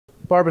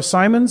Barbara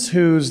Simons,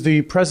 who's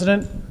the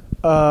president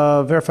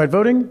of Verified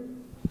Voting.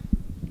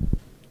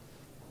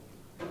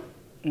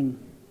 And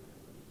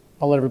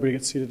I'll let everybody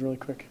get seated really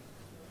quick.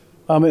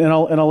 And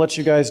I'll let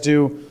you guys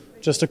do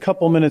just a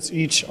couple minutes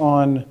each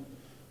on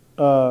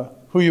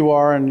who you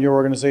are and your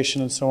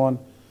organization and so on.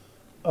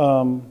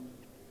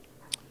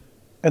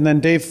 And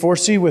then Dave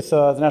Forsey with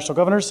the National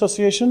Governors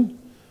Association.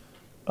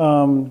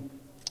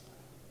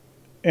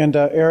 And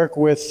Eric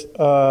with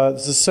the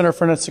Center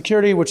for Net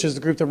Security, which is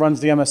the group that runs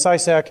the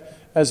MSISAC,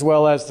 as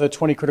well as the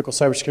 20 critical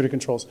cybersecurity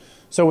controls.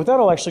 So with that,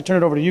 I'll actually turn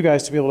it over to you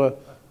guys to be able to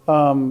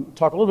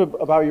talk a little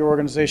bit about your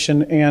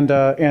organization and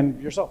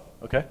yourself.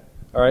 Okay.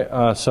 All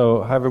right.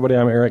 So hi, everybody.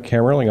 I'm Eric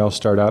Kammerling. I'll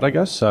start out, I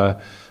guess.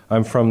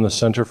 I'm from the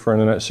Center for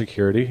Internet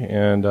Security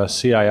and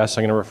CIS.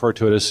 I'm going to refer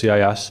to it as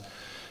CIS.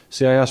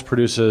 CIS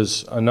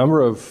produces a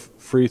number of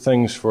free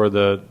things for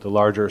the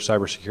larger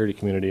cybersecurity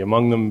community,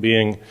 among them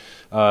being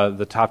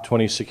the top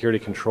 20 security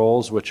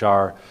controls, which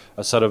are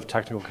a set of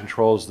technical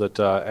controls that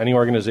any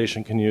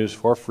organization can use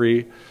for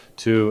free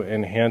to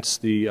enhance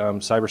the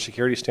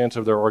cybersecurity stance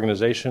of their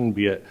organization,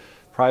 be it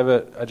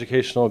private,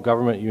 educational,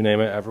 government, you name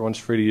it. Everyone's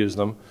free to use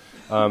them.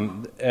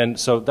 And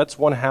so that's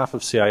one half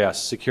of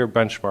CIS, secure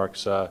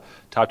benchmarks,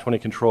 top 20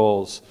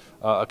 controls,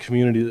 a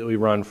community that we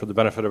run for the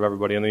benefit of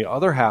everybody. And the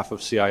other half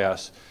of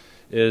CIS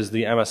is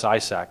the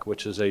MSISAC,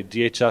 which is a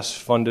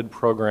DHS-funded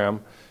program,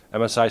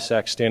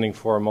 MSISAC standing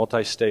for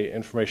Multi-State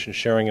Information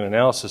Sharing and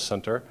Analysis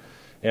Center.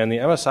 And the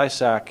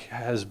MSISAC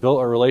has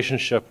built a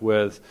relationship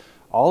with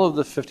all of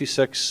the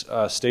 56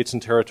 states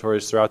and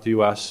territories throughout the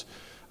U.S.,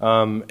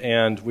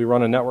 and we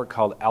run a network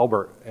called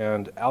Albert.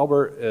 And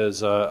Albert is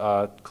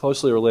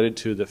closely related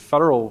to the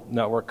federal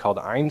network called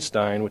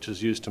Einstein, which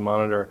is used to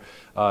monitor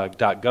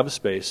 .gov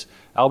space.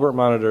 Albert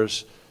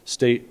monitors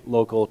state,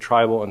 local,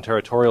 tribal, and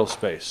territorial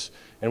space.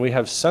 And we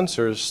have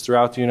sensors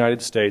throughout the United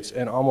States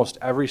in almost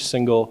every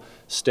single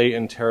state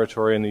and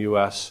territory in the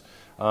U.S.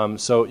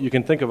 So you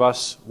can think of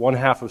us, one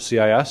half of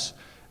CIS,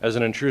 as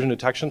an intrusion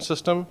detection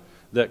system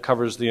that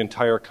covers the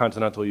entire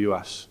continental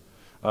U.S.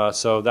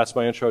 So that's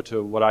my intro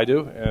to what I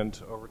do, and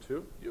over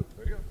to you.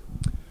 There you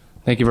go.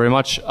 Thank you very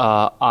much.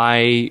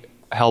 I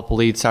help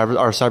lead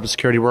our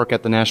cybersecurity work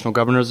at the National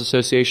Governors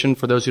Association.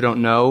 For those who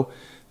don't know,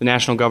 the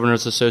National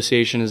Governors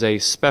Association is a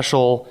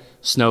special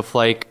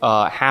snowflake.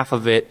 Half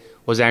of it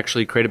was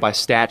actually created by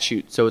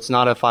statute. So it's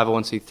not a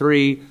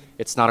 501c3,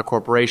 it's not a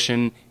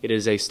corporation, it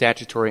is a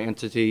statutory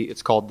entity.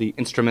 It's called the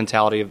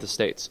Instrumentality of the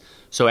States.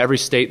 So every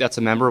state that's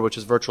a member, which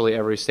is virtually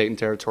every state and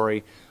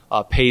territory,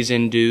 pays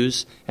in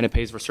dues, and it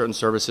pays for certain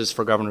services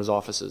for governor's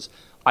offices.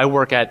 I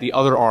work at the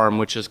other arm,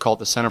 which is called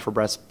the Center for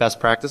Best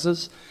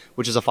Practices,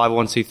 which is a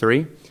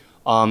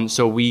 501c3.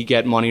 So we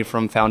get money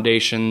from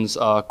foundations,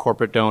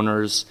 corporate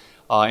donors,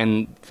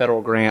 and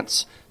federal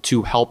grants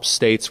to help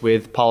states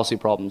with policy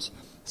problems.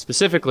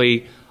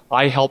 Specifically,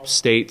 I help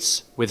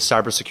states with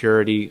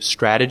cybersecurity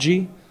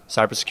strategy,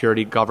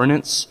 cybersecurity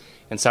governance,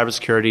 and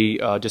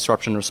cybersecurity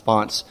disruption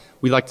response.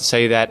 We like to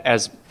say that,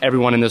 as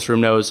everyone in this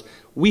room knows,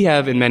 we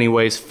have in many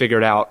ways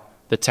figured out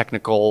the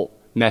technical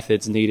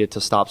methods needed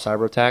to stop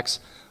cyber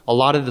attacks. A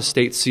lot of the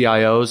state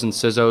CIOs and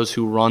CISOs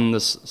who run the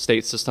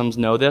state systems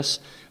know this.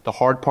 The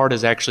hard part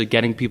is actually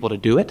getting people to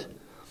do it,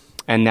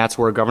 and that's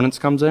where governance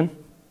comes in.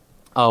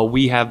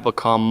 We have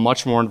become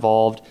much more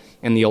involved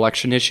in the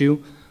election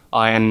issue.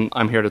 And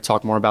I'm here to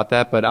talk more about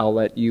that, but I'll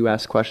let you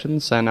ask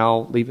questions, and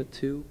I'll leave it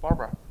to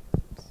Barbara.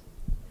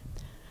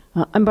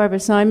 I'm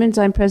Barbara Simons.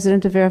 I'm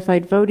president of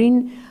Verified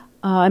Voting.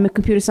 I'm a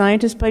computer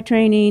scientist by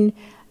training,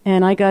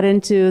 and I got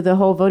into the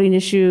whole voting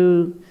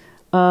issue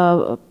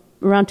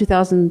around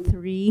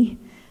 2003.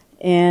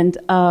 And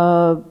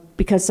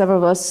because several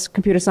of us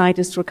computer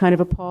scientists were kind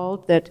of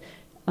appalled that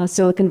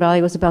Silicon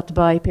Valley was about to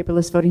buy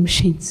paperless voting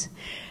machines.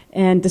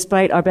 And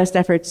despite our best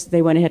efforts,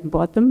 they went ahead and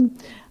bought them.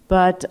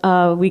 But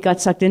we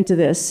got sucked into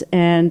this,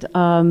 and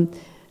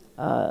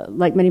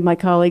like many of my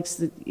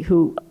colleagues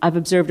who I've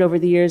observed over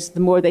the years,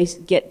 the more they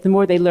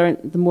learn,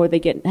 the more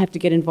they have to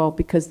get involved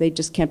because they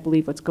just can't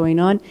believe what's going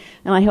on.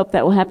 And I hope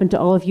that will happen to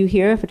all of you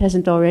here if it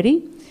hasn't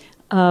already,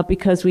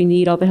 because we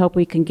need all the help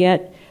we can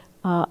get.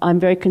 I'm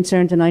very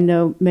concerned, and I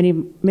know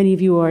many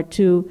of you are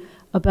too,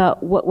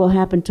 about what will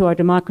happen to our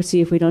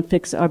democracy if we don't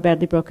fix our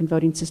badly broken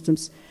voting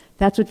systems.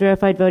 That's what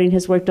Verified Voting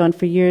has worked on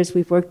for years.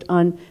 We've worked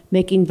on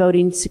making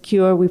voting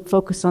secure. We've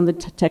focused on the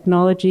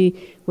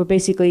technology. We're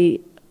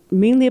basically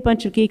mainly a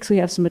bunch of geeks. We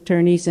have some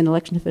attorneys and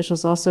election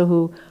officials also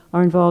who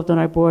are involved on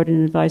our board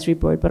and advisory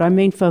board. But our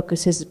main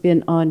focus has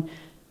been on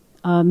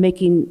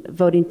making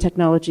voting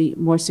technology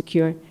more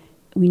secure.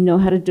 We know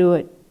how to do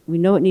it. We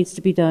know it needs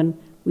to be done.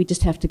 We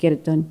just have to get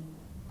it done.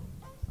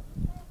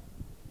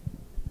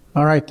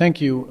 All right, thank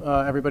you,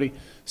 everybody.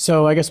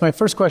 So I guess my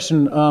first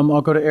question,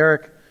 I'll go to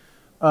Eric.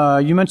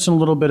 You mentioned a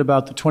little bit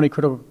about the 20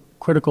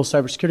 critical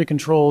cybersecurity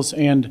controls,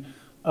 and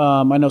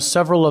I know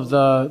several of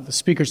the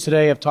speakers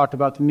today have talked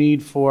about the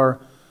need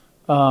for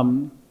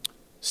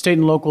state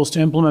and locals to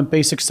implement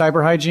basic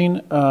cyber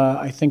hygiene.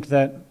 I think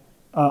that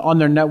on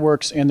their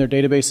networks and their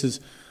databases,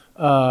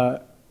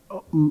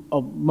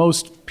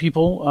 most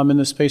people in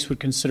this space would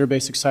consider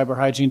basic cyber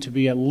hygiene to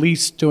be at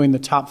least doing the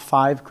top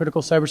 5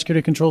 critical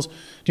cybersecurity controls. Do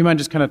you mind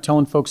just kind of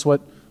telling folks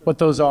what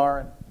those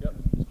are?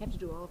 You have to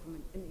do all of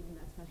them, and even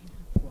that's not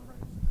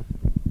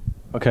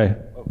enough. Okay.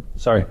 Oh,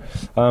 sorry.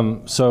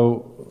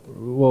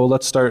 Well,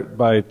 let's start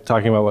by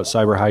talking about what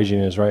cyber hygiene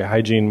is, right?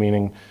 Hygiene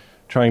meaning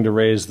trying to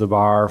raise the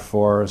bar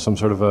for some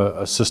sort of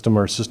a system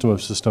or system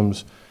of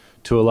systems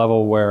to a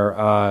level where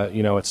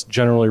it's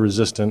generally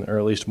resistant, or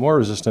at least more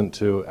resistant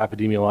to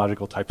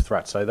epidemiological type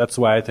threats. That's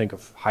the way I think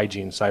of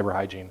hygiene, cyber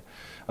hygiene.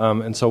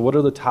 And so what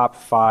are the top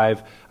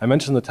 5? I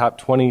mentioned the top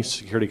 20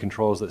 security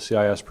controls that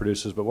CIS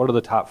produces, but what are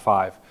the top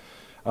 5?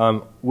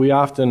 We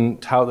often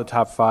tout the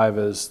top 5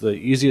 as the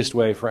easiest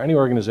way for any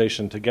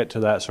organization to get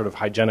to that sort of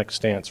hygienic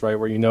stance, right,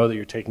 where you know that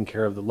you're taking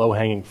care of the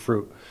low-hanging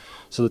fruit.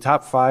 So the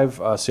top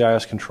 5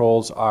 CIS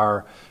controls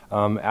are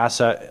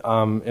asset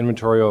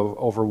inventory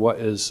over what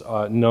is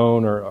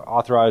known or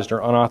authorized or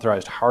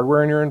unauthorized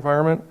hardware in your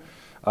environment,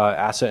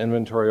 asset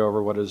inventory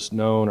over what is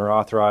known or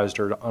authorized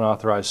or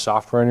unauthorized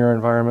software in your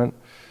environment,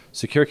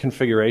 secure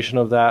configuration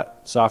of that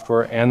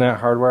software and that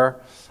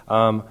hardware,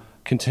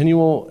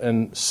 continual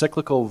and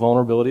cyclical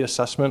vulnerability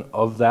assessment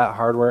of that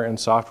hardware and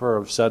software,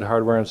 of said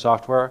hardware and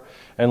software,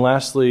 and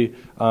lastly,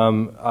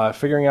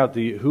 figuring out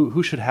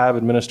who should have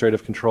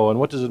administrative control and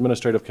what does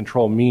administrative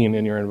control mean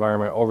in your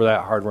environment over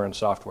that hardware and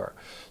software.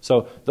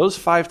 So those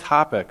 5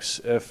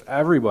 topics, if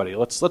everybody,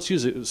 let's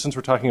use it since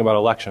we're talking about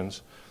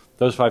elections,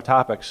 those 5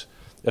 topics,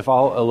 if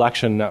all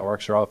election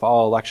networks or if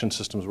all election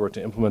systems were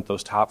to implement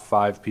those top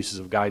 5 pieces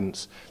of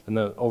guidance, then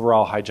the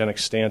overall hygienic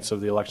stance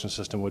of the election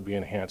system would be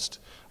enhanced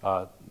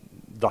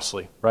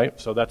thusly, right?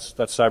 So that's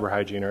cyber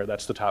hygiene, or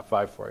that's the top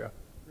 5 for you.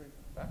 Great.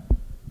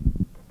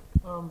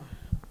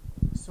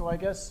 So I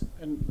guess,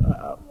 and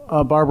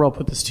Barbara, I'll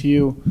put this to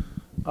you.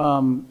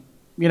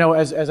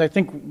 As I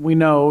think we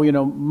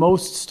know,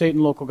 most state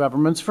and local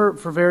governments, for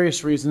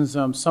various reasons,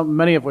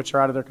 many of which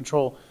are out of their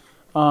control,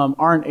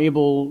 aren't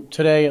able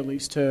today, at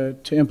least, to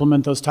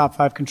implement those top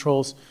 5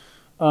 controls.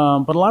 But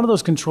a lot of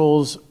those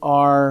controls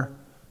are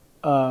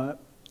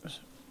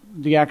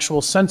the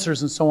actual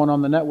sensors and so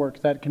on the network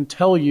that can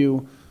tell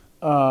you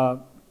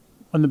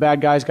when the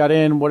bad guys got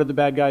in, what did the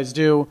bad guys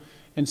do,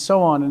 and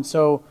so on. And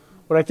so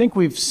what I think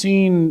we've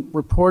seen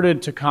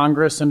reported to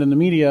Congress and in the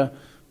media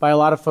by a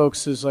lot of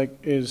folks is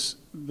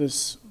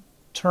this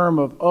term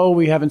of,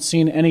 we haven't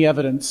seen any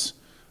evidence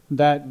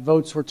that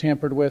votes were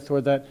tampered with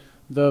or that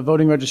the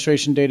voting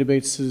registration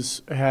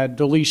databases had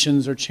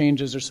deletions or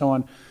changes or so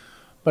on.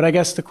 But I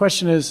guess the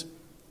question is,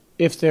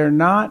 if they're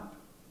not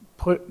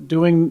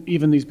doing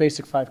even these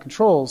basic 5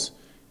 controls,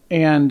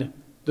 and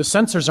the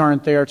sensors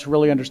aren't there to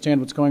really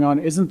understand what's going on,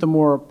 isn't the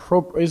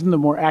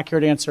more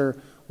accurate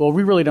answer, well,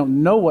 we really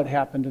don't know what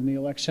happened in the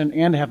election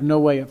and have no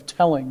way of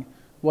telling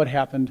what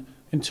happened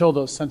until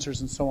those sensors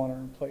and so on are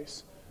in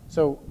place.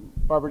 So,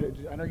 Barbara,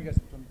 I know you guys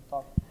have been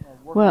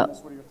working on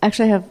this. What are your thoughts?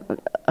 Actually, I have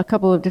a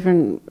couple of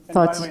different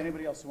thoughts. By the way,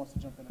 anybody else who wants to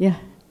jump in?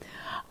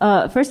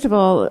 Yeah. First of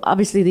all,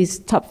 obviously, these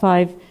top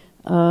 5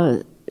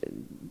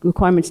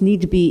 requirements need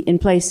to be in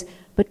place.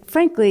 But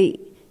frankly,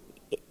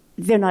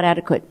 they're not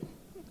adequate.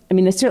 I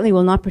mean, they certainly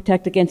will not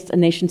protect against a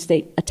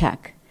nation-state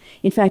attack.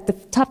 In fact, the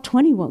top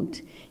 20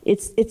 won't.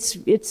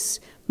 It's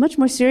much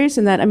more serious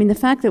than that. I mean, the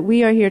fact that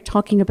we are here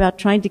talking about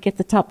trying to get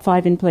the top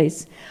 5 in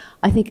place,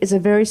 I think, is a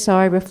very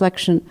sorry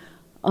reflection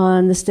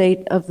on the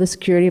state of the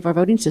security of our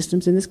voting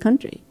systems in this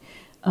country.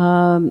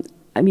 I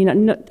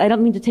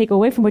don't mean to take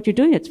away from what you're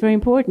doing. It's very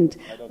important.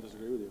 I don't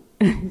disagree with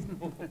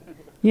you.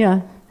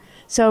 Yeah.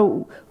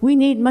 So we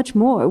need much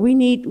more. We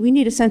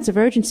need a sense of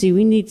urgency.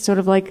 We need sort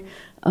of like,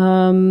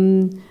 what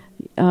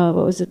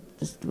was it?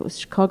 What was the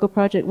Chicago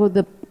project? Well,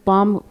 the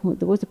bomb.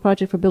 What was the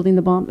project for building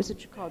the bomb? Was it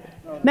Chicago?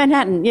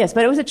 Manhattan, yes,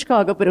 but it was at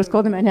Chicago, but it was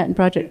called the Manhattan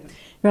Project.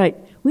 Right.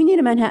 We need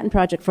a Manhattan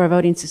Project for our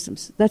voting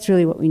systems. That's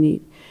really what we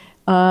need.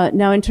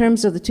 Now, in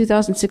terms of the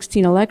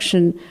 2016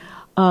 election,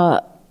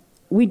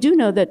 we do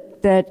know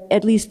that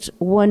at least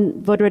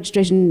one voter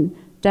registration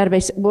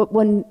database,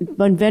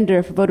 one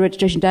vendor for voter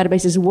registration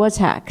databases was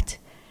hacked.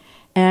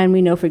 And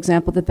we know, for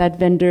example, that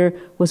vendor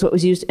was what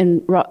was used in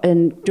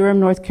Durham,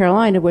 North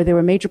Carolina, where there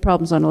were major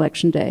problems on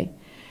Election Day.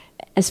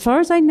 As far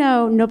as I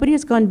know, nobody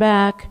has gone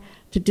back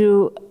to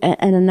do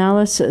an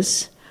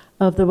analysis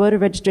of the voter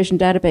registration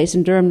database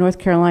in Durham, North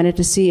Carolina,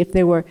 to see if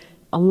there were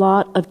a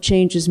lot of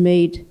changes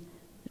made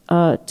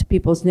to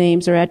people's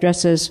names or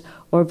addresses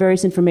or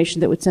various information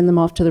that would send them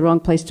off to the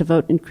wrong place to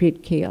vote and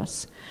create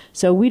chaos.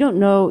 So we don't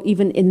know,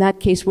 even in that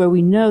case where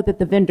we know that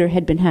the vendor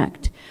had been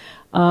hacked.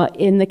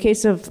 In the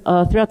case of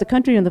throughout the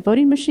country on the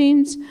voting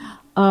machines,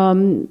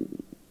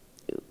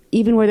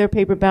 even where there are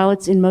paper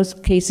ballots, in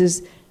most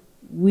cases,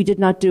 we did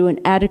not do an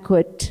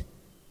adequate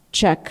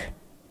check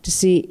to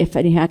see if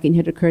any hacking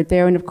had occurred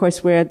there. And of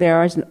course, where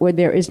there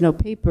is no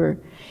paper,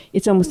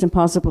 it's almost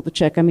impossible to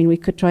check. I mean, we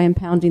could try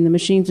impounding the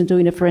machines and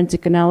doing a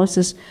forensic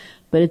analysis,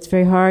 but it's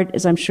very hard,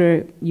 as I'm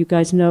sure you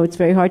guys know, it's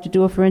very hard to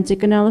do a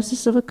forensic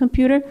analysis of a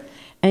computer.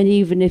 And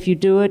even if you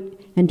do it,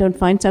 and don't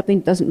find something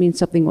doesn't mean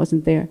something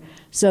wasn't there.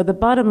 So the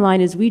bottom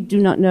line is we do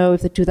not know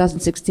if the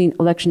 2016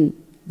 election,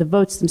 the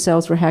votes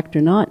themselves were hacked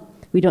or not.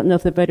 We don't know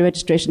if the voter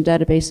registration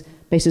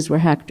bases were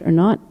hacked or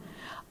not.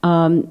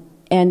 And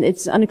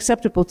it's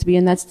unacceptable to be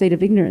in that state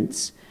of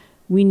ignorance.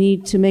 We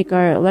need to make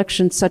our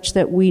elections such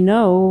that we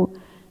know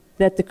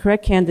that the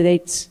correct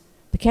candidates,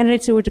 the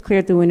candidates who were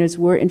declared the winners,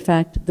 were in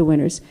fact the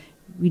winners.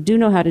 We do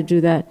know how to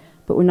do that,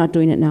 but we're not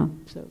doing it now.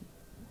 So,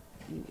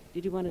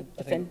 did you want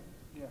to defend?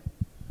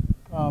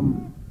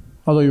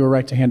 Although you were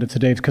right to hand it to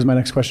Dave, because my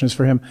next question is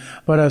for him.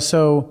 But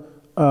some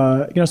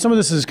of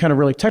this is kind of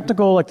really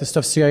technical, like the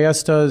stuff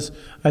CIS does.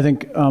 I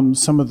think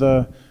some of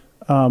the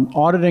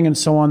auditing and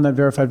so on that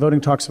verified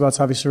voting talks about is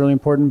obviously really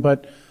important.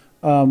 But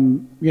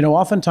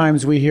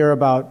oftentimes we hear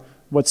about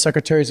what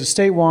secretaries of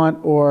state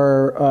want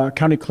or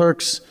county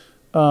clerks,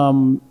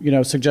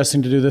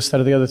 suggesting to do this,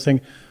 that, or the other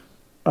thing.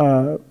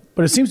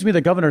 But it seems to me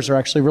that governors are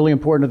actually really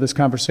important to this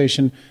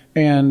conversation,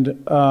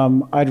 and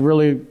I'd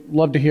really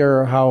love to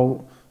hear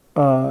how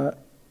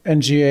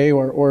NGA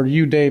or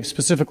you, Dave,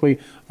 specifically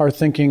are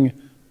thinking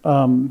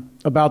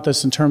about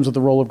this in terms of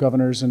the role of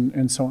governors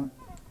and so on.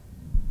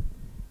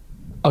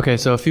 Okay,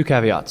 so a few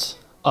caveats.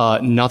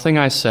 Nothing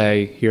I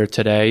say here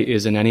today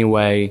is in any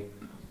way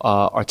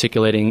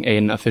articulating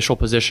an official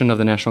position of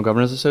the National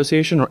Governors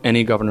Association or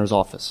any governor's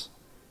office.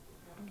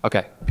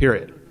 Okay,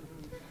 period.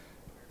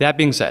 That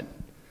being said,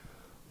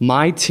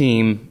 my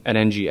team at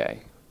NGA,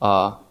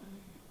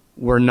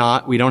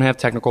 we don't have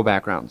technical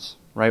backgrounds,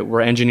 right?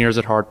 We're engineers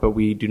at heart, but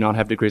we do not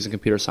have degrees in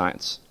computer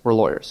science. We're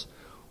lawyers.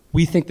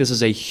 We think this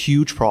is a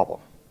huge problem.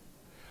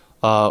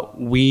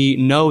 We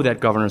know that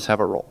governors have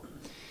a role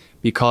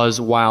because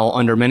while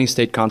under many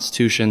state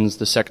constitutions,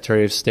 the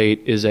Secretary of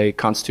State is a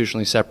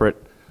constitutionally separate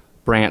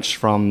branch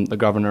from the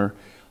governor,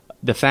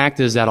 the fact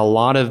is that a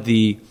lot of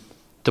the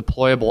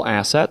deployable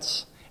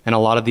assets and a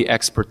lot of the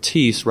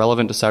expertise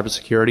relevant to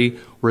cybersecurity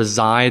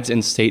resides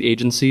in state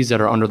agencies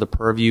that are under the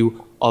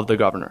purview of the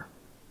governor.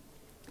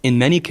 In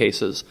many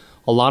cases,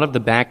 a lot of the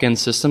back-end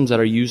systems that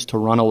are used to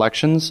run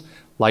elections,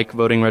 like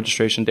voting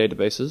registration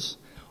databases,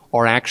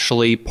 are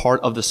actually part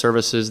of the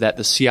services that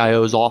the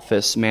CIO's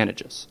office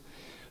manages.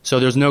 So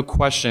there's no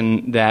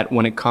question that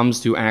when it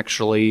comes to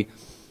actually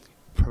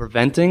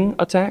preventing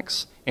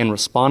attacks and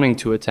responding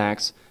to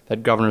attacks,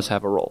 that governors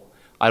have a role.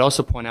 I'd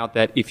also point out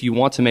that if you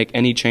want to make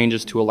any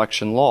changes to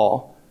election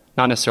law,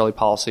 not necessarily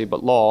policy,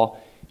 but law,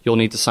 you'll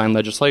need to sign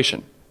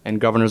legislation. And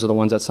governors are the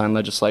ones that sign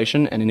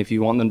legislation, and if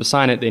you want them to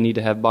sign it, they need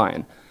to have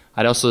buy-in.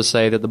 I'd also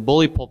say that the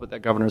bully pulpit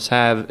that governors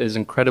have is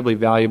incredibly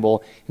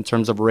valuable in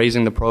terms of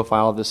raising the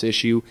profile of this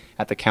issue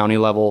at the county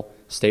level,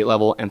 state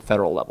level, and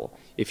federal level.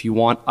 If you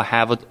want a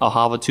HAVA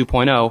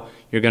 2.0,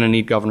 you're going to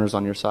need governors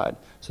on your side.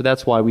 So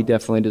that's why we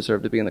definitely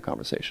deserve to be in the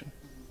conversation.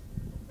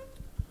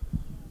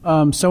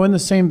 So in the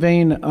same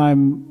vein,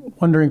 I'm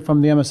wondering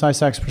from the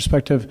MSISAC's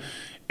perspective,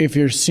 if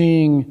you're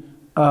seeing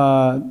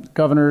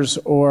governors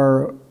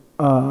or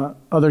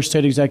other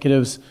state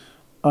executives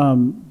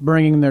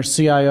bringing their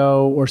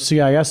CIO or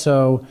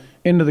CISO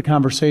into the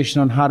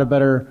conversation on how to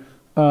better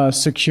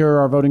secure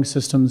our voting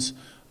systems,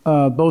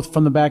 both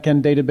from the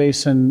back-end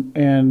database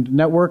and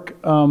network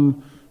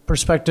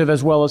perspective,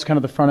 as well as kind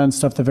of the front-end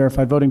stuff that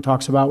verified voting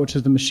talks about, which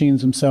is the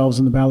machines themselves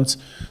and the ballots.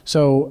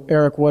 So,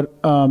 Eric, what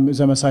is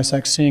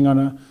MSISAC seeing on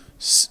a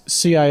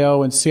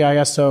CIO and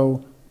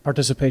CISO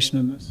participation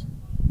in this?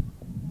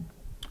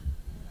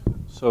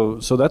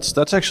 So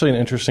that's actually an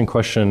interesting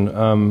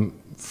question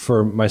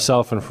for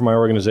myself and for my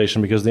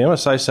organization, because the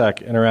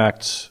MSISAC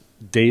interacts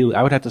daily,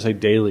 I would have to say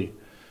daily,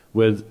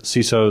 with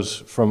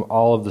CISOs from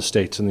all of the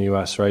states in the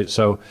U.S., right?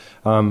 So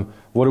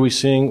what are we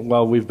seeing?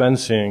 Well, we've been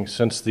seeing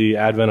since the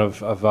advent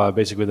of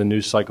basically the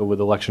news cycle with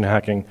election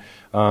hacking,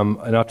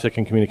 an uptick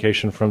in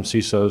communication from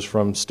CISOs,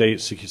 from state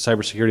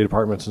cybersecurity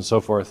departments and so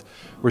forth.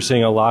 We're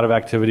seeing a lot of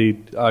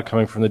activity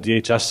coming from the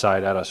DHS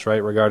side at us,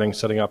 right, regarding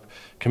setting up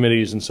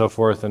committees and so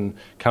forth and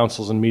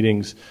councils and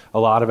meetings. A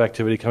lot of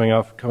activity coming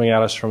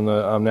at us from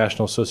the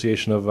National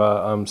Association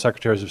of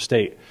Secretaries of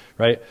State,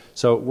 right?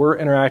 So we're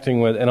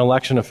interacting with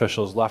election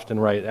officials left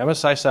and right.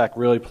 MSISAC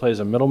really plays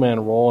a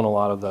middleman role in a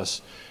lot of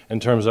this in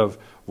terms of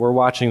we're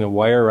watching the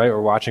wire, right? We're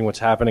watching what's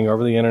happening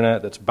over the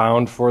internet that's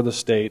bound for the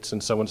states.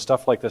 And so when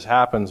stuff like this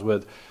happens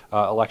with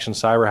election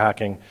cyber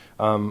hacking,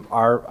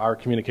 our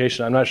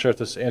communication, I'm not sure if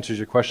this answers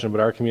your question,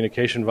 but our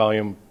communication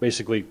volume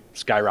basically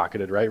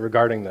skyrocketed, right,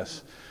 regarding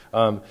this.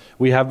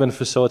 We have been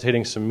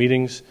facilitating some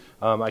meetings.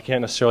 I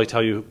can't necessarily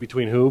tell you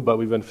between who, but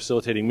we've been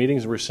facilitating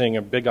meetings and we're seeing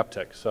a big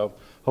uptick. So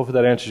hopefully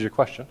that answers your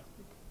question.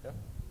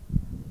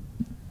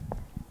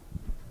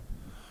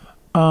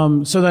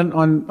 So then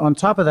on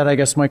top of that, I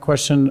guess my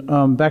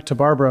question back to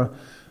Barbara.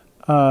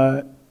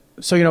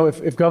 So,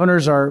 if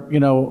governors are,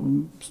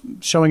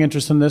 showing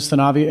interest in this, then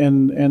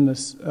and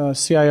the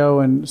CIO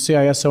and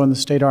CISO in the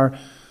state are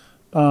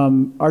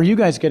you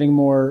guys getting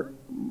more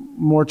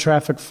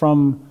traffic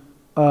from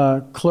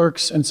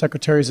clerks and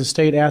secretaries of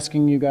state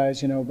asking you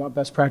guys, about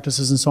best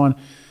practices and so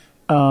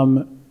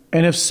on?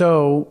 And if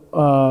so,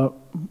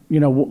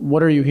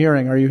 what are you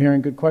hearing? Are you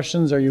hearing good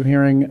questions? Are you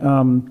hearing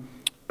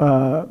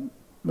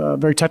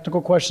very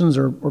technical questions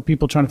or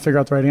people trying to figure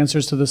out the right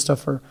answers to this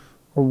stuff, or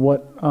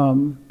what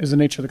is the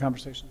nature of the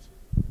conversations?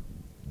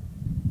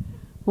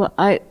 Well,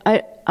 I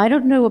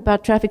don't know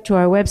about traffic to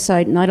our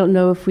website, and I don't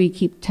know if we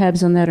keep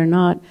tabs on that or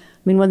not. I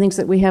mean, one of the things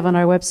that we have on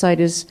our website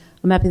is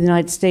a map of the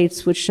United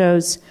States, which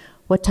shows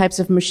what types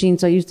of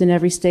machines are used in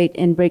every state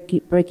and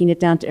breaking it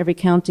down to every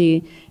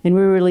county. And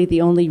we're really the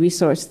only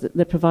resource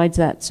that provides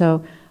that.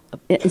 So,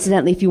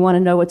 incidentally, if you want to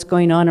know what's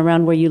going on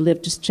around where you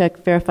live, just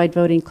check verified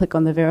voting, click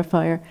on the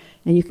verifier,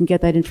 and you can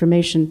get that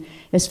information.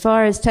 As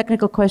far as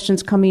technical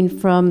questions coming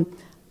from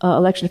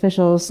election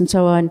officials and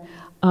so on,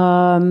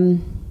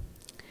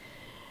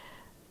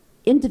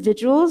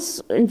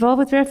 individuals involved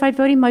with verified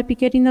voting might be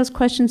getting those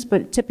questions,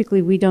 but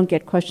typically we don't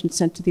get questions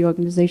sent to the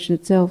organization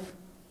itself.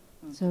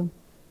 So.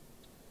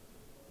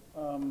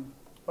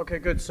 Okay,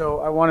 good. So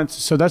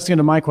that's the end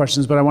of my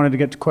questions, but I wanted to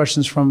get to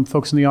questions from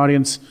folks in the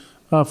audience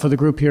for the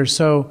group here.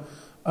 So,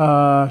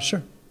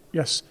 sure,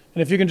 yes.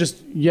 And if you can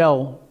just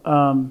yell.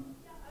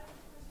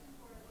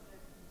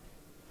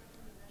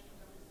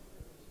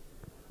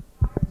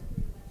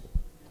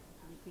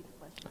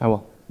 I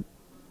will.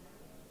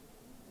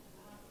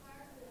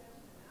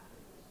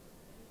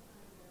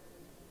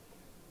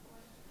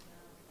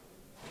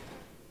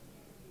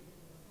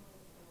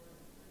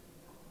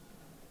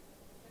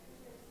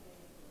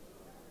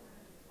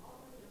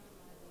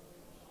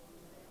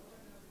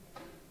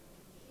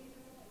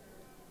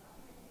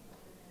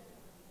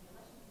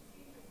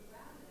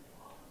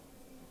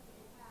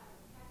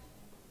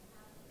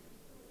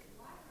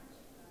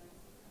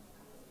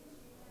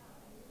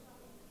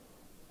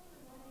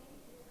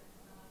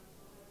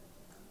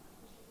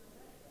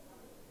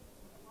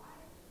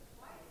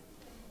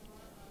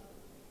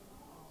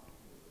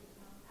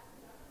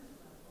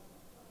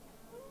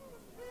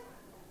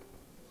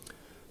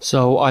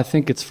 So I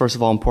think it's first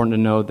of all important to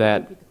know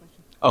that,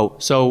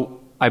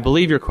 so I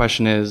believe your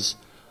question is,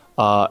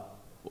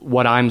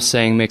 what I'm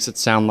saying makes it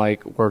sound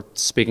like we're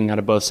speaking out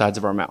of both sides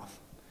of our mouth.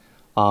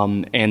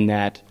 And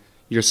that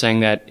you're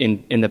saying that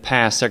in the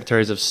past,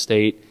 secretaries of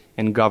state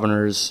and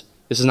governors,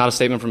 this is not a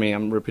statement from me,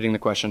 I'm repeating the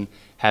question,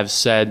 have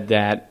said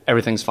that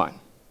everything's fine.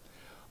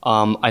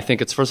 I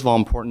think it's first of all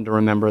important to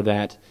remember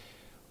that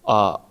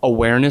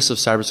awareness of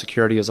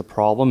cybersecurity as a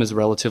problem is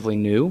relatively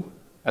new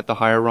at the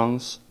higher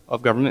rungs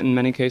of government in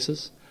many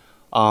cases.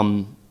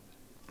 And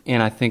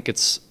I think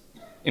it's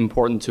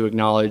important to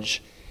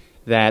acknowledge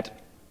that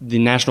the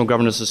National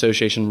Governors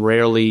Association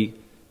rarely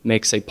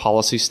makes a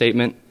policy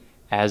statement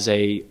as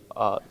a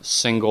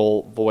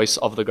single voice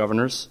of the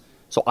governors.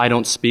 So I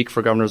don't speak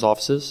for governors'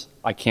 offices.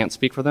 I can't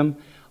speak for them.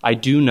 I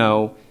do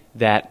know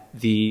that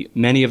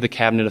many of the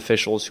cabinet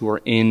officials who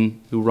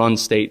run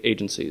state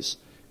agencies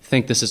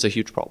think this is a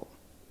huge problem.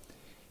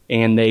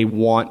 And they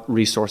want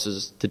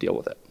resources to deal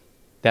with it.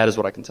 That is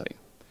what I can tell you.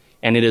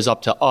 And it is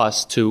up to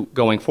us to,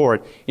 going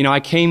forward. You know, I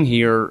came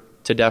here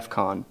to DEF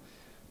CON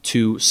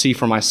to see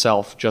for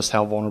myself just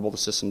how vulnerable the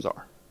systems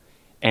are.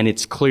 And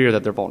it's clear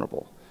that they're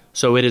vulnerable.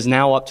 So it is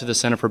now up to the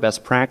Center for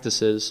Best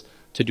Practices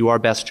to do our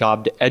best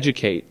job to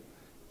educate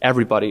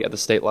everybody at the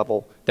state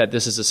level that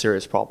this is a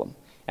serious problem.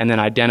 And then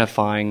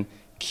identifying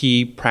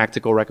key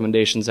practical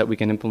recommendations that we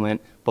can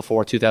implement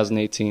before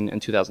 2018 and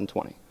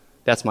 2020.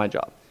 That's my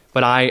job.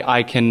 But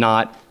I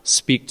cannot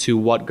speak to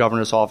what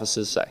governors'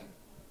 offices say.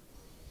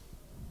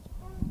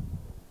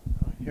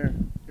 Here,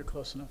 you're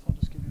close enough. I'll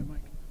just give you the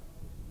mic.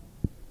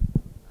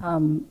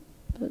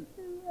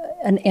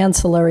 An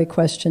ancillary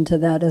question to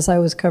that. As I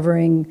was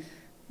covering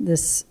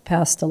this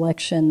past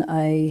election,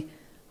 I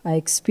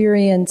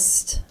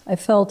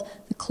felt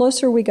the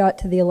closer we got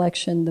to the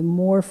election, the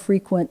more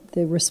frequent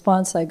the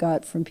response I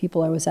got from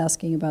people I was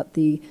asking about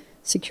the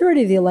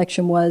security of the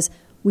election was,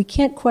 we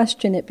can't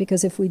question it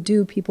because if we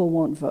do, people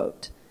won't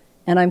vote.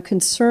 And I'm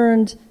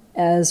concerned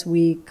as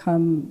we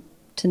come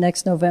to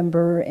next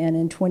November and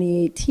in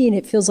 2018,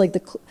 it feels like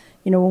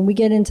when we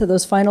get into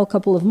those final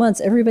couple of months,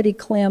 everybody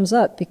clams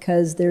up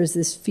because there's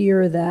this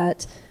fear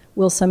that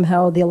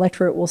the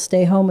electorate will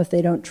stay home if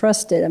they don't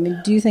trust it. I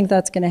mean, do you think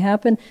that's going to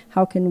happen?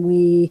 How can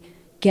we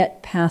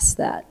get past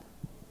that?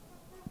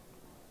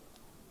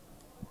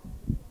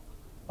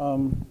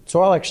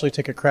 So I'll actually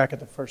take a crack at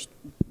the first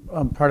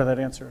part of that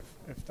answer,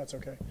 if that's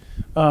okay.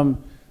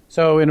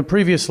 So in a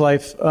previous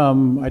life,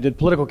 I did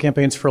political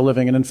campaigns for a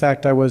living, and in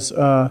fact, I was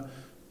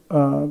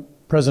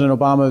President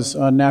Obama's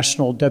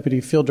National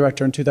Deputy Field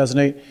Director in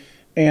 2008,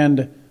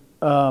 and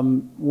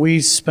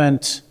we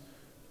spent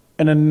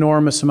an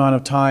enormous amount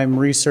of time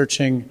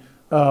researching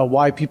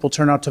why people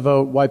turn out to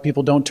vote, why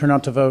people don't turn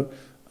out to vote,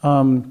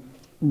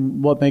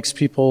 what makes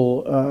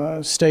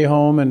people stay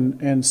home,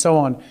 and so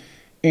on.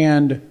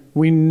 And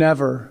we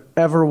never,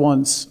 ever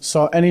once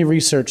saw any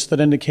research that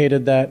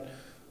indicated that,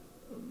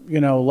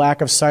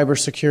 lack of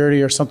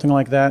cybersecurity or something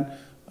like that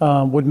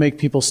would make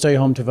people stay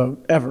home to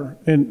vote, ever.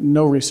 And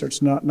no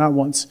research, not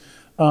once.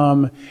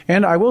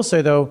 And I will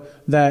say, though,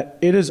 that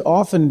it is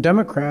often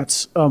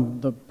Democrats,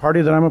 the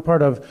party that I'm a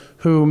part of,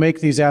 who make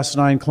these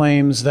asinine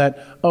claims that,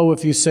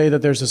 if you say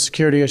that there's a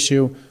security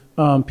issue,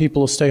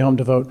 people will stay home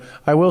to vote.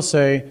 I will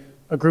say,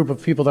 a group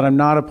of people that I'm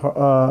not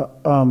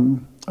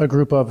a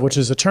group of, which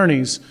is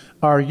attorneys,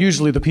 are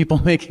usually the people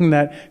making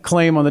that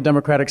claim on the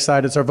Democratic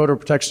side. It's our voter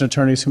protection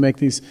attorneys who make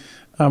these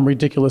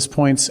ridiculous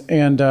points,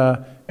 and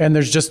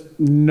there's just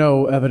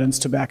no evidence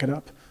to back it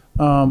up.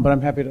 But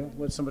I'm happy to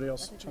let somebody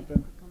else jump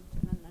in.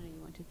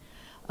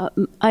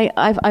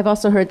 I've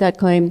also heard that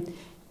claim,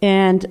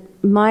 and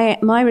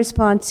my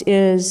response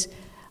is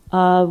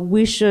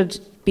we should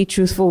be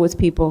truthful with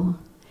people,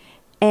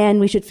 and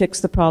we should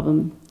fix the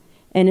problem.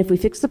 And if we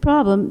fix the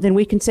problem, then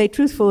we can say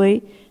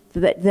truthfully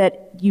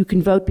that you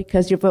can vote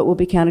because your vote will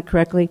be counted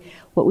correctly.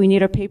 What we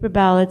need are paper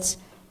ballots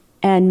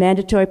and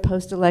mandatory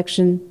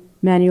post-election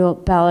manual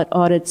ballot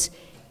audits.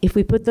 If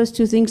we put those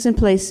two things in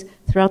place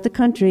throughout the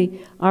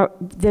country,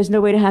 there's no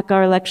way to hack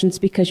our elections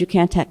because you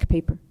can't hack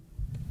paper.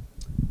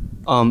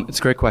 It's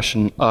a great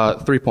question.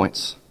 3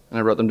 points, and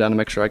I wrote them down to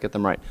make sure I get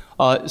them right.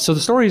 So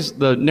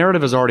the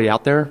narrative is already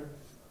out there,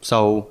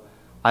 so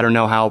I don't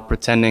know how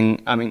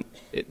pretending,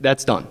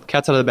 that's done.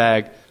 Cat's out of the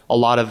bag. A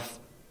lot of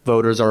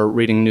voters are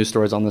reading news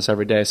stories on this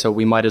every day, so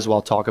we might as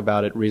well talk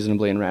about it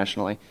reasonably and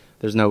rationally.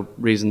 There's no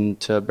reason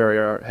to bury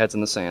our heads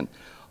in the sand.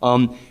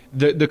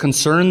 The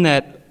concern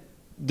that,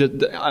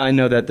 I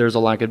know that there's a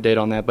lack of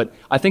data on that, but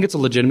I think it's a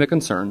legitimate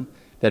concern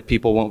that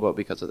people won't vote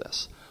because of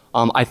this.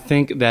 I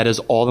think that is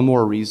all the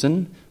more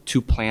reason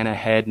to plan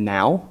ahead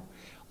now.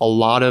 A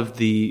lot of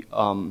the,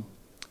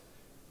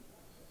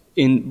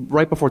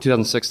 right before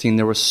 2016,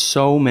 there were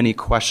so many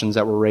questions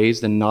that were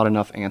raised and not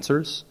enough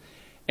answers.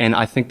 And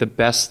I think the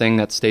best thing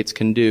that states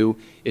can do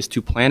is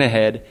to plan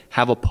ahead,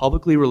 have a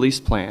publicly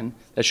released plan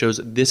that shows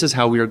this is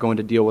how we are going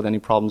to deal with any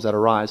problems that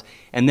arise.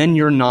 And then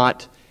you're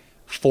not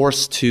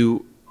forced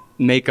to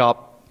make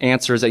up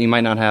answers that you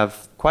might not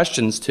have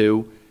questions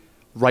to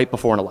right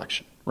before an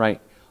election,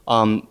 right?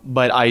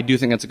 But I do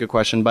think that's a good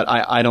question, but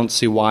I don't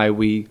see why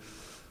we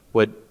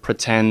would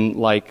pretend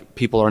like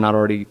people are not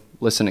already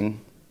listening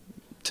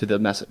to the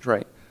message,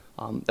 right?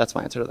 That's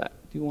my answer to that.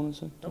 Do you want to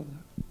say? Nope.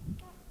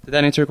 Did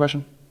that answer your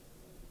question?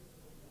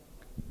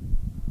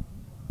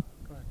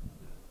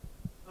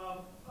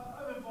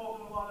 I'm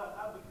involved in a lot of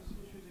advocacy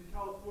issues in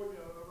California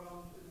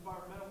around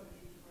environmental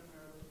issues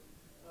primarily,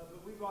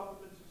 but we've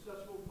often been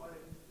successful by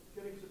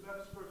getting some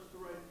experts to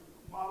write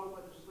model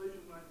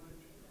legislation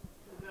language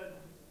and then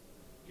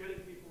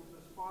getting people to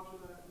sponsor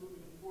that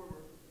moving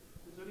forward.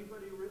 Has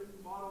anybody written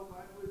model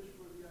language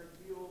for the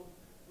ideal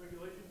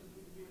regulations that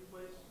need to be in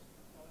place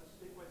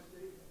state by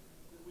state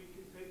that we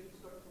can take and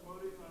start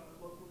promoting on a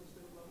local and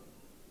state level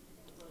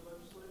with our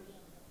legislators?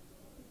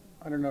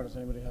 I don't know. Does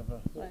anybody have a...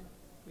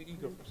 You can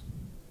go first.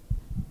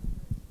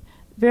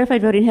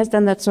 Verified voting has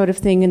done that sort of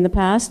thing in the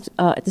past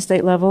at the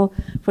state level.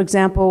 For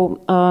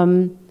example,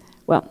 one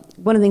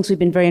of the things we've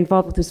been very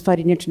involved with is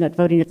fighting internet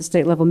voting at the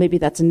state level. Maybe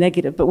that's a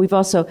negative, but we've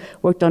also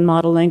worked on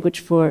model language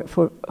for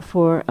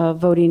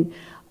voting.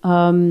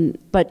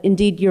 But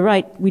indeed, you're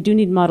right. We do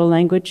need model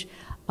language.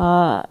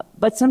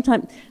 But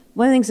sometimes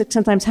one of the things that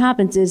sometimes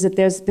happens is that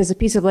there's a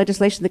piece of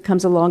legislation that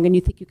comes along and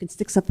you think you can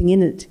stick something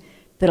in it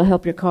that'll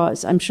help your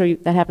cause. I'm sure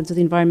that happens with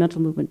the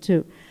environmental movement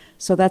too.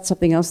 So that's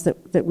something else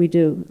that we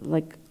do.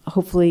 Like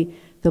hopefully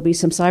there'll be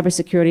some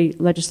cybersecurity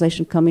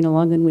legislation coming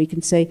along and we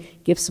can say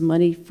give some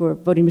money for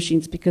voting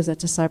machines because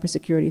that's a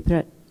cybersecurity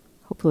threat.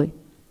 Hopefully.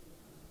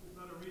 Is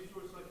that a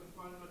resource I can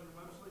find on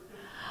your website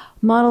then?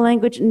 Model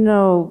language?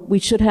 No, we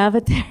should have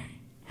it there.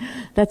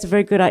 That's a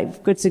very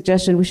good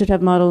suggestion. We should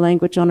have model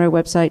language on our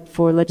website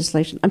for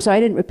legislation. I'm sorry, I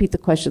didn't repeat the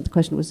question. The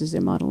question was, is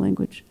there model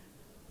language?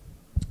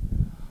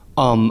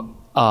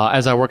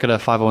 As I work at a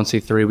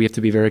 501c3, we have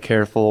to be very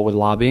careful with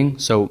lobbying.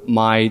 So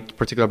my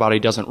particular body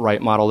doesn't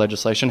write model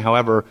legislation.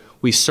 However,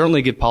 we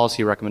certainly give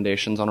policy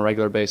recommendations on a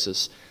regular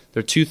basis. There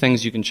are two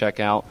things you can check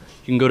out.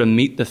 You can go to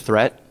Meet the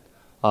Threat.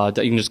 You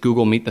can just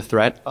Google Meet the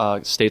Threat,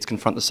 States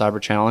Confront the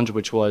Cyber Challenge,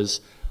 which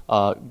was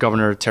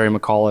Governor Terry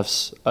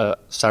McAuliffe's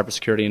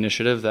cybersecurity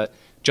initiative that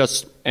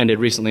just ended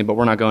recently, but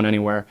we're not going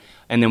anywhere.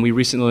 And then we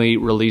recently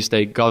released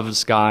a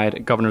Governor's Guide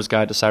to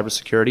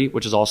Cybersecurity,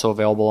 which is also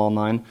available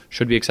online,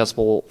 should be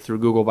accessible through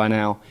Google by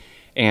now.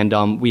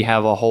 And we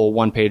have a whole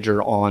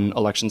one-pager on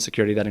election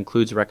security that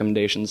includes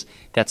recommendations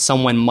that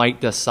someone might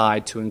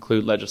decide to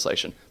include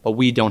legislation. But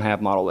we don't have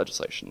model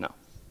legislation, no.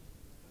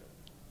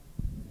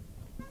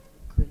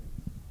 Great.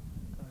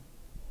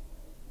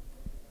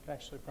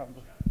 Actually,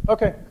 probably.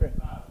 Okay, great.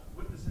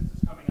 With the census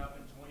coming up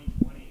in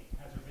 2020,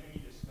 has there been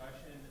any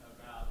discussion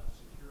about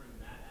securing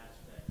that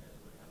aspect as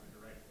it would have a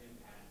direct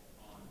impact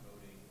on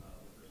voting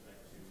with respect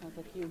to... Sounds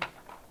like you.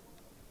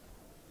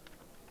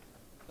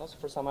 That's the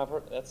first time I've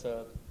heard. That's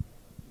a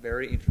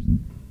very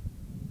interesting.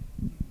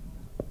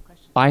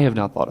 I have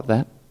not thought of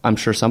that. I'm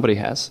sure somebody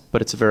has,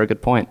 but it's a very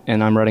good point,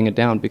 and I'm writing it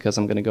down because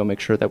I'm going to go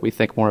make sure that we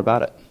think more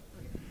about it.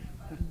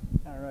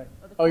 All right.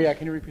 Oh, yeah,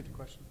 can you repeat the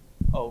question?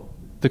 Oh,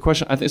 the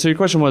question. So your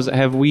question was: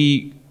 have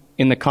we,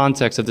 in the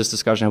context of this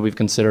discussion, have we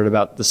considered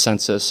about the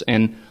census?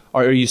 And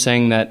are you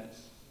saying that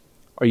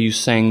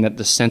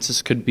the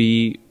census could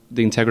be,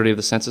 the integrity of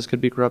the census could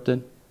be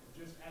corrupted?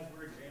 Just as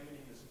we're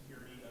examining the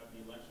security of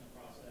the election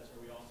process,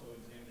 are we also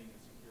examining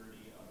the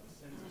security of the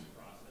census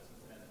process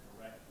as a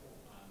direct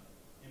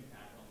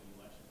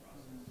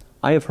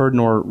I have heard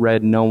nor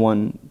read no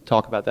one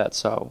talk about that,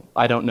 so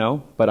I don't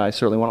know, but I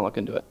certainly want to look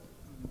into it.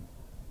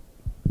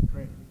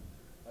 Great.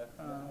 I've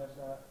not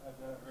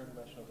heard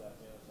mention of that.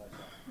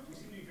 You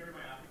seem to be very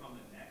myopic on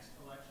the next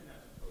election as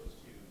opposed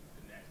to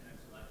the next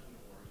election,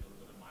 or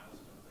the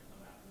milestones that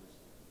come after this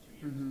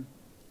 2 years.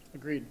 Mm-hmm.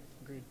 Agreed.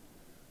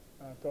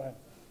 Go ahead.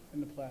 In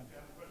the plan. I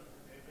have a question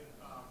for David.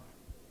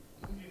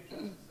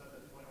 DHS said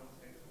that 21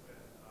 states have been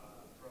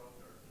probed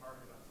or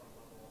targeted on some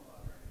level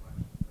during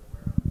elections they're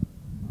aware of.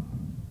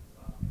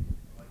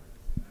 Like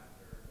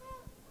after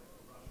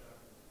Russia.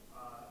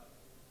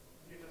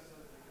 DHS said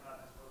that they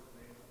cannot disclose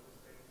the names of the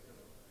states because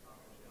of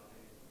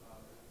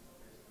confidentiality.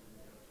 Basically, we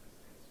go to the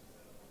states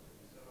instead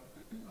of what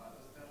to do so.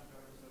 Does the National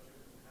Government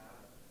Association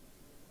have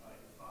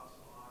any thoughts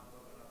on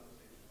whether or not the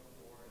states should come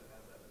forward, and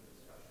has that been a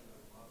discussion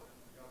with other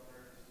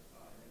governors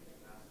in any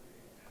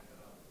capacity? And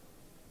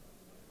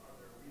are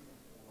there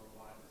reasons for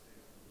why the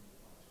states would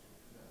want to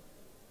do that?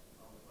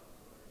 Let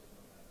voters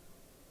know that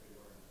they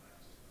were in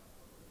fact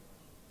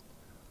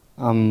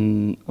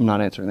I'm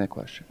not answering that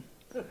question.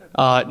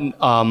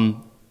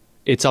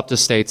 It's up to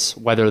states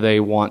whether they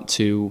want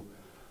to.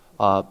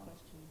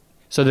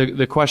 So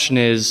the question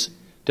is,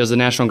 does the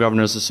National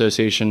Governors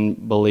Association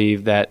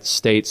believe that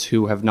states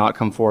who have not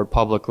come forward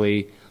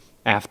publicly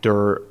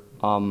after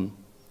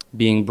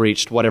being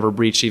breached, whatever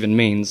breach even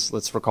means,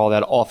 let's recall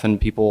that often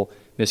people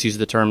misuse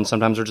the term.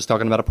 Sometimes they're just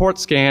talking about a port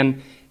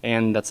scan,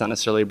 and that's not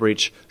necessarily a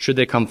breach. Should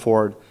they come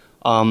forward?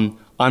 I'm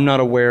not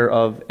aware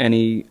of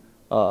any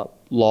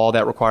law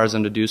that requires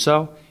them to do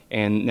so,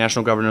 and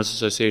National Governors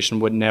Association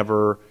would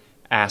never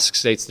ask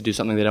states to do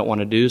something they don't want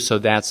to do, so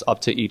that's up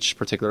to each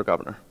particular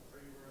governor.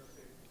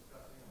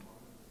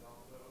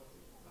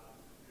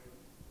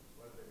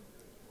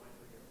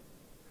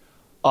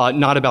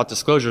 Not about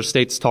disclosure.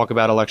 States talk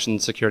about election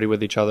security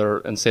with each other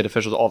and state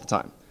officials all the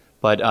time,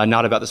 but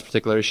not about this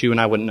particular issue, and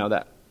I wouldn't know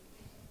that.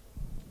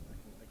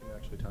 I can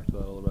actually talk to that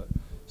a little bit.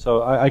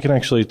 So I can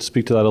actually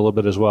speak to that a little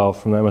bit as well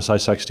from the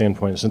MSISAC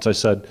standpoint. Since I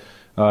said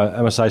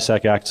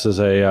MSISAC acts as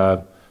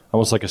a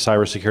almost like a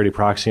cybersecurity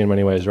proxy in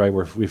many ways, right,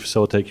 where we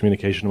facilitate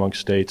communication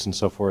amongst states and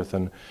so forth.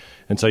 And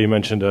so you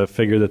mentioned a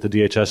figure that the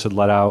DHS had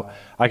let out.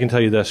 I can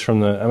tell you this from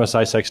the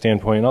MSISAC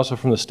standpoint and also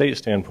from the state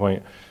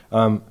standpoint.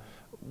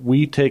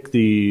 We take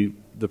the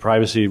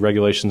privacy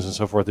regulations and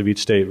so forth of each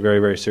state very,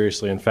 very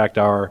seriously. In fact,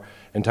 our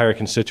entire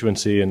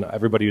constituency and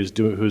everybody who's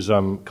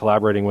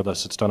collaborating with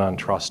us, it's done on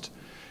trust.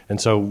 And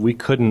so we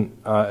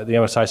couldn't, the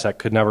MSISAC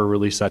could never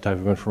release that type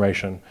of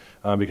information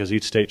because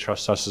each state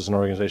trusts us as an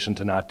organization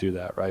to not do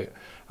that, right?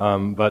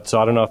 But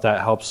so I don't know if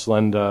that helps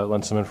lend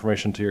some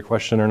information to your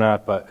question or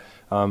not, but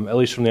at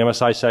least from the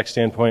MSISAC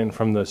standpoint and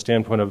from the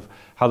standpoint of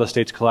how the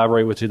states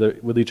collaborate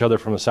with each other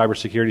from a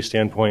cybersecurity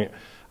standpoint,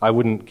 I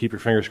wouldn't keep your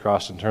fingers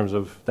crossed in terms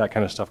of that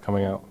kind of stuff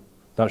coming out.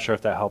 Not sure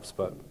if that helps,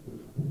 but.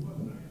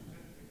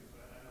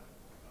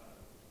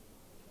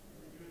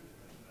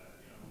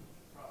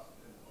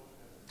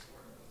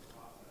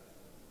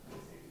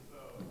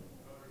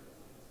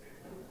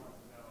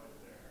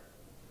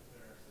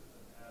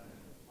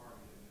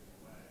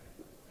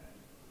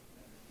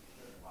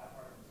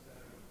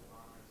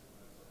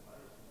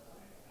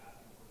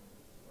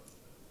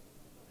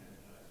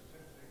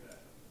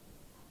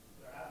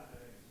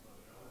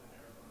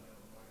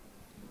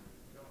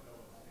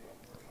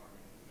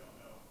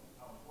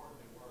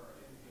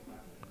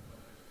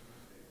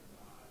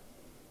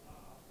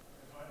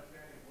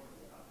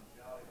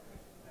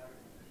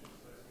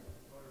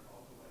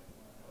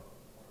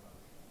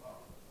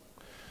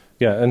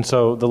 Yeah, and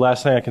so the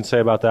last thing I can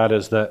say about that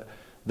is that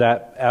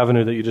that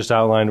avenue that you just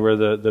outlined where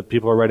the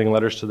people are writing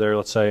letters to their,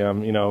 let's say,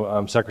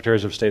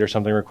 secretaries of state or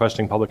something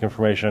requesting public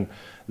information,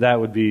 that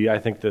would be, I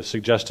think, the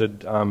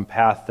suggested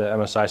path that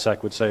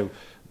MSISAC would say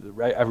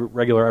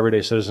regular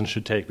everyday citizens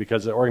should take,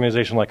 because an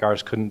organization like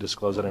ours couldn't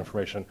disclose that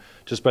information.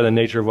 Just by the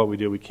nature of what we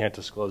do, we can't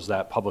disclose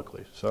that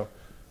publicly. So,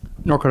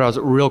 North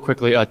Carolina, real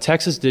quickly,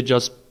 Texas did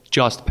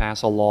just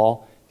pass a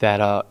law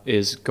that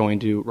is going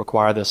to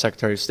require the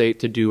Secretary of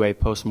State to do a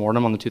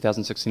post-mortem on the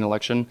 2016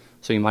 election,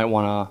 so you might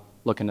want to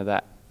look into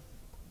that.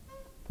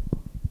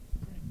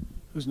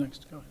 Who's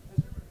next? Go ahead.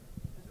 Has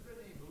there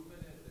been any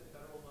movement at the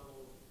federal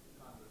level of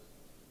Congress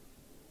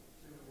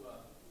to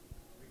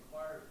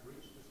require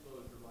breach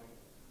disclosure like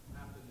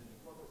happened in the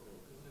corporate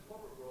world? Because in the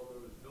corporate world, there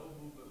was no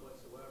movement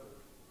whatsoever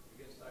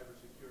against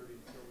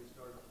cybersecurity until we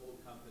started to hold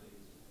companies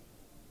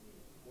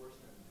and force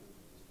them to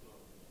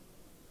disclose.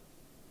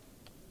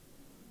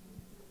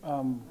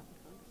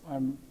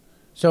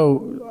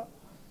 So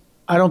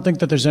I don't think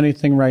that there's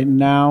anything right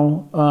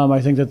now.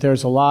 I think that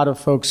there's a lot of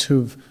folks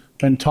who've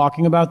been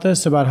talking about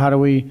this, about how do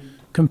we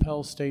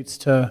compel states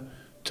to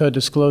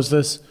disclose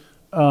this.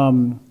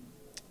 And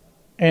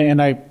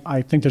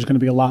I think there's going to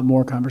be a lot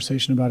more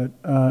conversation about it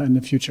in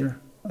the future.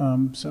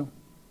 So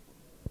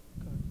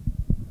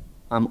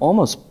I'm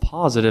almost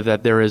positive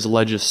that there is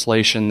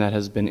legislation that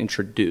has been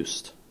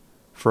introduced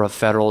for a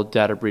federal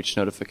data breach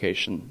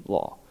notification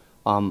law.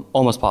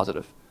 Almost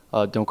positive.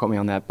 Don't quote me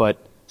on that.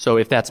 But so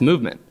if that's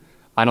movement,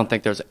 I don't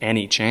think there's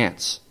any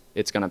chance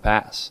it's going to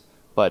pass.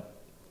 But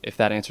if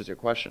that answers your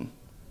question.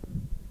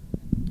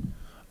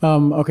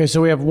 Okay,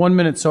 so we have 1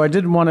 minute. So I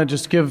did want to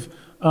just give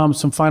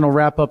some final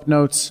wrap-up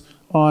notes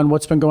on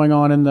what's been going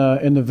on in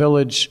the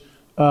village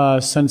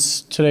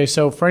since today.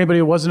 So for anybody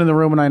who wasn't in the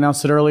room when I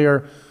announced it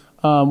earlier,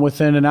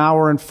 within an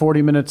hour and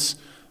 40 minutes,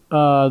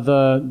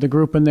 the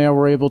group in there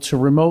were able to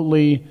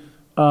remotely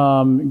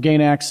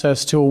gain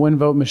access to a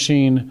WinVote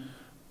machine,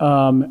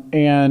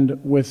 and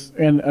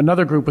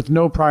another group with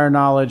no prior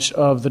knowledge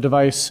of the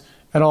device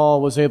at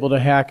all was able to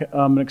hack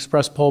an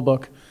express poll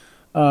book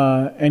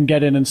and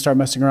get in and start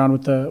messing around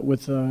with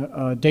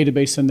the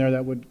database in there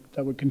that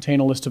would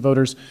contain a list of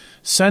voters.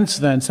 Since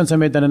then, since I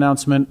made that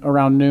announcement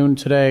around noon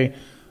today,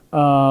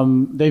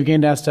 they've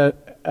gained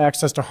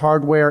access to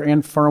hardware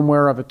and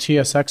firmware of a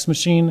TSX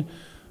machine,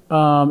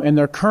 and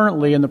they're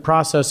currently in the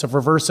process of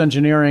reverse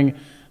engineering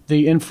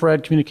the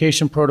infrared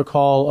communication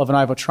protocol of an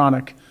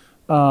Ivotronic.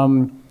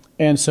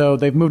 And so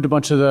they've moved a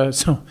bunch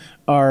of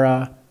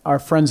our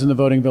friends in the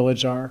voting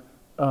village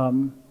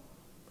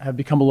have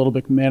become a little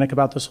bit manic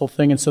about this whole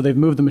thing, and so they've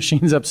moved the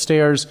machines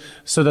upstairs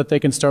so that they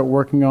can start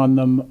working on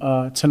them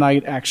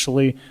tonight,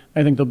 actually.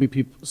 I think there'll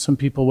be some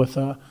people with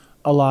a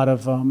lot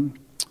of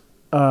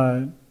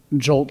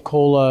Jolt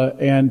Cola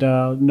and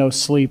no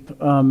sleep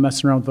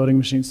messing around with voting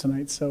machines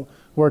tonight, so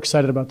we're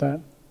excited about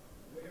that.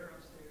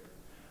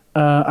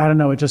 I don't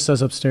know, it just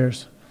says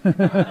upstairs.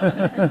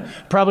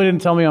 Probably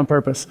didn't tell me on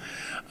purpose.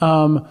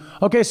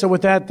 Okay, so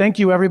with that, thank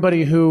you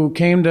everybody who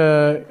came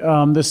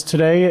to this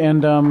today,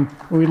 and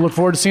we look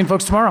forward to seeing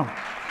folks tomorrow.